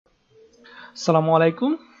আসসালামু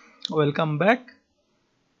আলাইকুম, welcome back.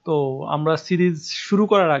 তো আমরা সিরিজ শুরু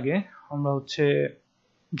করার আগে আমরা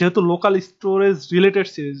যেহেতু লোকাল স্টোরেজ রিলেটেড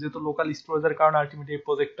সিরিজ, যেহেতু লোকাল স্টোরেজের কারণে আলটিমেটলি এই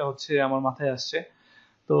প্রজেক্টটা আমার মাথায় আসছে।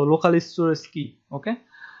 তো লোকাল স্টোরেজ কি, ওকে,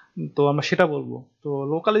 তো আমরা সেটা বলবো। তো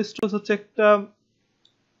লোকাল স্টোরেজ হচ্ছে একটা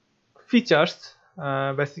ফিচার্স,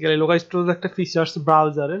 বেসিক্যালি লোকাল স্টোরেজ একটা ফিচার্স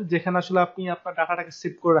ব্রাউজারের, যেখানে আসলে আপনি আপনার ডাটাটাকে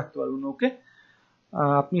সেভ করে রাখতে পারবেন। ওকে,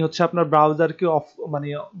 আপনি আপনার ব্রাউজারকে মানে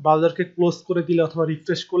ব্রাউজারকে ক্লোজ করে দিলে অথবা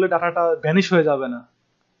রিফ্রেশ করলে ডাটাটা ভ্যানিশ হয়ে যাবে না।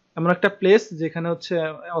 এমন একটা প্লেস যেখানে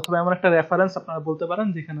অথবা এমন একটা রেফারেন্স আপনারা বলতে পারেন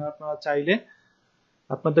যেখানে আপনারা চাইলে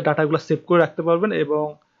আপনাদের ডাটাগুলো সেভ করে রাখতে পারবেন, এবং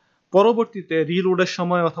পরবর্তীতে রিলোডের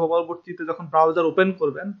সময় অথবা পরবর্তীতে যখন ব্রাউজার ওপেন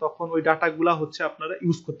করবেন তখন ওই ডাটাগুলা আপনারা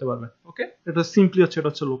ইউজ করতে পারবেন। ওকে, এটা সিম্পলি এটা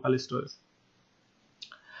হচ্ছে লোকাল স্টোরেজ।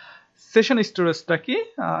 সেশন স্টোরেজটা কি,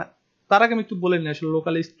 তার আগে আমি একটু বলে নিই আসলে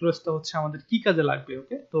লোকাল স্টোরেজটা আমাদের কি কাজে লাগবে।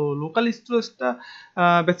 ওকে, তো লোকাল স্টোরেজটা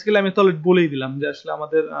বেসিক্যালি আমি তো বলেই দিলাম যে আসলে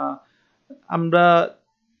আমরা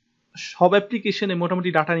সব অ্যাপ্লিকেশনে মোটামুটি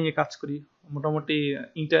ডাটা নিয়ে কাজ করি। মোটামুটি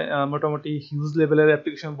মোটামুটি হিউজ লেভেলের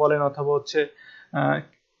অ্যাপ্লিকেশন বলেন অথবা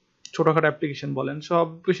ছোটখাটো অ্যাপ্লিকেশন বলেন, সব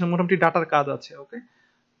অ্যাপ্লিকেশন মোটামুটি ডাটার কাজ আছে। ওকে,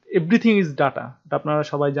 এভরিথিং ইজ ডাটা, আপনারা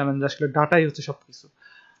সবাই জানেন যে আসলে ডাটাই হচ্ছে সবকিছু।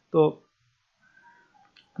 তো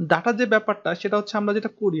ডাটা যে ব্যাপারটা সেটা আমরা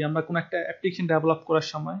যেটা করি, আমরা কোনো একটা অ্যাপ্লিকেশন ডেভেলপ করার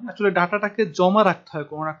সময় আসলে ডাটাটাকে জমা রাখতে হয়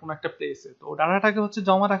কোনো না কোনো একটা প্লেসে। তো ডাটাটাকে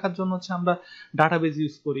জমা রাখার জন্য আমরা ডাটাবেজ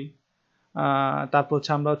ইউজ করি। তারপর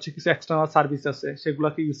আমরা কিছু এক্সটার্নাল সার্ভিস আছে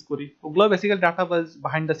সেগুলোকে ইউজ করি, ওগুলো basically database,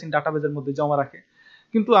 behind the scene ডাটাবেজের মধ্যে জমা রাখে।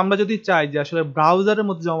 কিন্তু আমরা যদি চাই যে আসলে ব্রাউজারের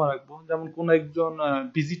মধ্যে জমা রাখবো, যেমন কোন একজন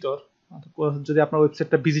ভিজিটর যদি আপনার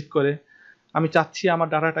ওয়েবসাইটটা ভিজিট করে, আমি চাচ্ছি আমার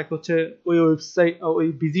ডাটাটাকে ওই ওয়েবসাইট ওই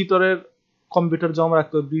ভিজিটরের কম্পিউটার জমা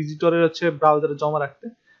রাখতে, ভিজিটরের ব্রাউজারে জমা রাখতে,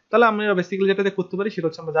 তাহলে আমরা বেসিক্যালি যেটা করতে পারি সেটা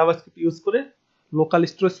আমরা জাভাস্ক্রিপ্ট ইউজ করে লোকাল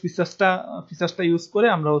স্টোরেজ ফিচার্সটা ইউজ করে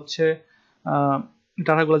আমরা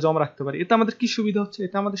ডাটাগুলো জমা রাখতে পারি। এটা আমাদের কি সুবিধা হচ্ছে,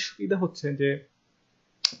 এটা আমাদের সুবিধা হচ্ছে যে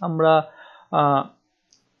আমরা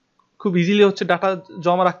খুব ইজিলি ডাটা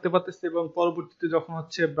জমা রাখতে পারতেছি, এবং পরবর্তীতে যখন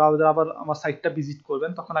ব্রাউজার আবার আমার সাইটটা ভিজিট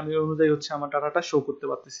করবেন তখন আমি ওই অনুযায়ী আমার ডাটাটা শো করতে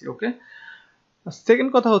পারতেছি। ওকে, সেকেন্ড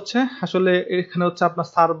কথা আসলে এখানে আপনার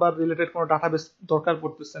সার্ভার রিলেটেড কোনো ডাটাবেস দরকার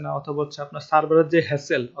পড়তেছে না, অথবা আপনার সার্ভারের যে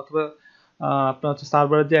হ্যাসেল অথবা আপনার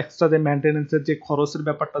সার্ভারের যে এক্সট্রা যে মেইনটেনেন্সের যে খরচের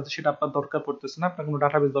ব্যাপারটা আছে সেটা আপনার দরকার পড়তেছে না, আপনার কোনো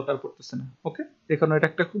ডাটাবেস দরকার পড়তেছে না। ওকে, এই কারণে এটা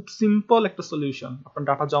একটা খুব সিম্পল একটা সলিউশন আপনার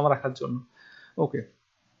ডাটা জমা রাখার জন্য। ওকে,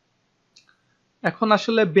 এখন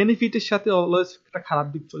আসলে বেনিফিটের সাথে অলওয়েজ একটা খারাপ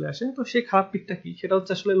দিক চলে আসে। তো সেই খারাপ দিকটা কি, সেটা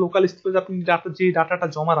আসলে লোকাল স্টোরেজ আপনি যে ডাটাটা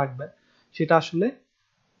জমা রাখবেন সেটা আসলে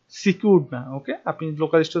সিকিউরড না। ওকে, আপনি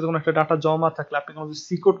লোকাল স্টোরেজে কোনো একটা ডাটা জমা থাকলে, আপনি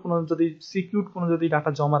সিকিউরড কোনো যদি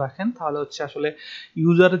ডাটা জমা রাখেন, তাহলে আসলে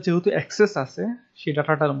ইউজারের যেহেতু অ্যাক্সেস আছে সেই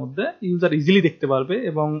ডাটাটার মধ্যে, ইউজার ইজিলি দেখতে পারবে,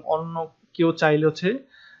 এবং অন্য কেউ চাইলে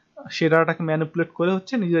সেই ডাটাটাকে ম্যানিপুলেট করে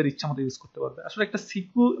নিজের ইচ্ছা মতো ইউজ করতে পারবে। আসলে একটা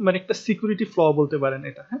একটা সিকিউরিটি ফ্ল বলতে পারেন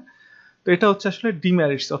এটা। হ্যাঁ, তো এটা আসলে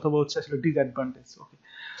ডিমেরিটস অথবা আসলে ডিসঅ্যাডভান্টেজ। ওকে,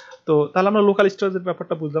 তো তাহলে আমরা লোকাল স্টোরেজের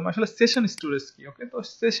ব্যাপারটা বুঝলাম। আসলে সেশন স্টোরেজ কি? ওকে, তো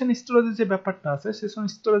সেশন স্টোরেজের যে ব্যাপারটা আছে, সেশন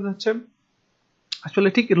স্টোরেজ আসলে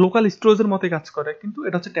ঠিক লোকাল স্টোরেজের মতো কাজ করে, কিন্তু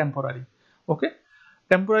এটা টেম্পোরারি। ওকে,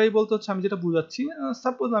 টেম্পোরারি বলতে আমি যেটা বুঝাচ্ছি,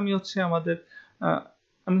 সাপোজ আমি আমাদের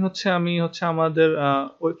আমাদের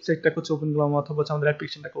ওয়েবসাইটটাকে ওপেন করলাম অথবা আমাদের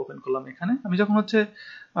অ্যাপ্লিকেশনটাকে ওপেন করলাম। এখানে আমি যখন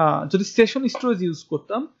যদি সেশন স্টোরেজ ইউজ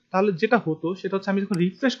করতাম, তাহলে যেটা হতো সেটা আমি যখন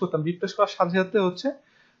রিফ্রেশ করতাম, রিফ্রেশ করার সাথে সাথে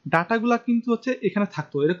ডাটাগুলা কিন্তু এখানে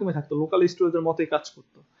থাকতো, এরকমই থাকতো, লোকাল স্টোরেজের মতোই কাজ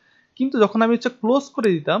করতো। কিন্তু যখন আমি ক্লোজ করে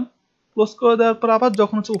দিতাম, ক্লোজ করে দেওয়ার পর আবার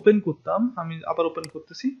যখন ওপেন করতাম, আমি আবার ওপেন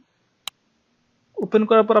করতেছি, ওপেন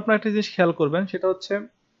করার পর আপনার একটা জিনিস খেয়াল করবেন, সেটা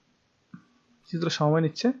কিছুটা সময়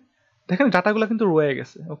নিচ্ছে, দেখেন ডাটাগুলো কিন্তু রয়ে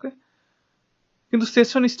গেছে। ওকে, কিন্তু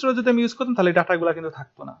সেশন স্টোরেজ যদি আমি ইউজ করতাম তাহলে ডাটাগুলো কিন্তু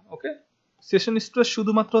থাকতো না। ওকে, সেশন স্টোরেজ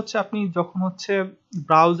শুধুমাত্র আপনি যখন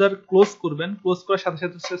ব্রাউজার ক্লোজ করবেন, ক্লোজ করার সাথে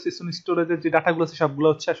সাথে সেশন স্টোরেজের যে ডাটাগুলো আছে সবগুলো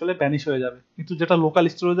আসলে ভ্যানিশ হয়ে যাবে। কিন্তু যেটা লোকাল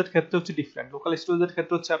স্টোরেজের ক্ষেত্রে ডিফারেন্ট। লোকাল স্টোরেজের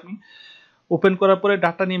ক্ষেত্রে আপনি ওপেন করার পরে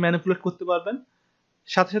ডাটা নিয়ে ম্যানিপুলেট করতে পারবেন,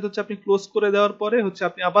 সাথে সাথে আপনি ক্লোজ করে দেওয়ার পরে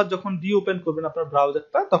আপনি আবার যখন ওপেন করবেন আপনার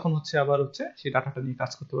ব্রাউজারটা, তখন আবার সেই ডাটাটা নিয়ে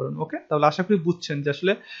কাজ করতে পারবেন। ওকে, তাহলে আশা করি বুঝছেন যে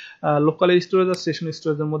আসলে লোকাল স্টোরেজ আর সেশন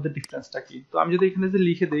স্টোরেজের মধ্যে ডিফারেন্সটা কি। তো আমি যদি এখানে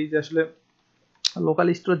লিখে দেই যে আসলে লোকাল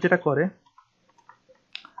স্টোরেজ যেটা করে,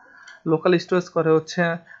 লোকাল স্টোরেজ করে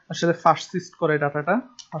আসলে পারসিস্ট করে ডাটাটা,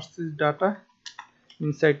 persist data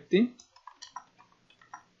inside the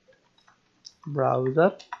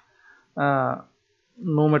browser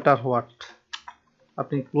no matter what,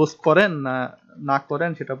 আপনি ক্লোজ করেন না করেন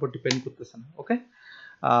সেটার উপর ডিপেন্ড করতেছে না। ওকে,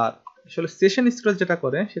 আর আসলে সেশন স্টোরেজ যেটা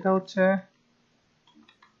করে সেটা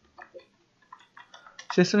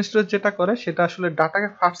সেশন স্টোরেজ যেটা করে সেটা আসলে ডাটাকে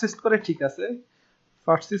পারসিস্ট করে, ঠিক আছে,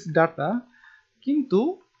 পারসিস্ট ডাটা, কিন্তু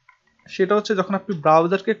সেটা হচ্ছে যখন আপনি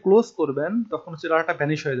ব্রাউজারকে ক্লোজ করবেন তখন হচ্ছে ডাটাটা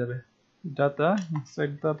ভ্যানিশ হয়ে যাবে। ডাটা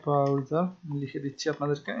ইনসাইড দ্য ব্রাউজার, লিখে দিচ্ছি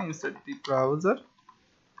আপনাদেরকে, ইনসাইড দি ব্রাউজার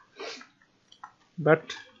বাট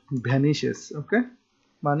ভ্যানিশেস। ওকে,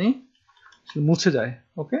 মানে মুছে যায়।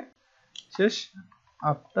 ওকে, শেষ।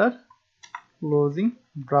 After closing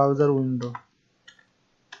browser window,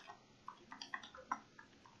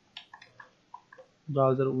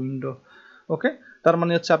 browser window. ওকে, তার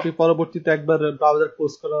মানে হচ্ছে আপনি পরবর্তীতে একবার ব্রাউজার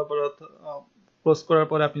ক্লোজ করার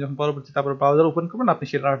পরে আপনি যখন পরবর্তীতে আবার ব্রাউজার ওপেন করবেন আপনি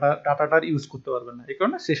সেই ডাটাটা ইউজ করতে পারবেন না। এই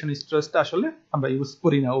কারণে সেশন স্টোরেজটা আসলে আমরা ইউজ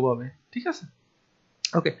করি না ওভাবে। ঠিক আছে,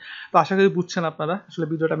 ওকে। তো আশা করি বুঝছেন আপনারা, আসলে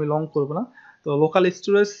ভিডিওটা আমি লং করব না। তো লোকাল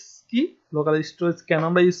স্টোরেজ কি, লোকাল স্টোরেজ কেন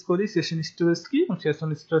আমরা ইউজ করি, সেশন স্টোরেজ কি, সেশন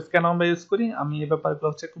স্টোরেজ কেন আমরা ইউজ করি, আমি এই ব্যাপারগুলো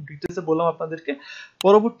হচ্ছে খুব ডিটেলসে বললাম আপনাদেরকে।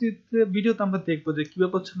 পরবর্তীতে ভিডিওতে আমরা দেখবো যে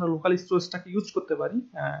কিভাবে হচ্ছে আমরা লোকাল স্টোরেজটাকে ইউজ করতে পারি,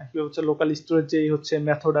 কিভাবে হচ্ছে লোকাল স্টোরেজ যে হচ্ছে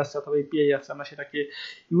মেথড আছে অথবা এপিআই আছে আমরা সেটাকে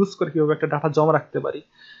ইউজ করে কিভাবে একটা ডাটা জমা রাখতে পারি,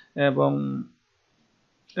 এবং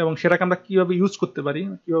এবং সেটাকে আমরা কিভাবে ইউজ করতে পারি,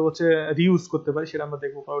 কিভাবে হচ্ছে রিইউজ করতে পারি, সেটা আমরা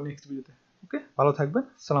দেখবো নেক্সট ভিডিওতে। ওকে, ভালো থাকবেন,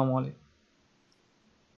 আসসালামু আলাইকুম।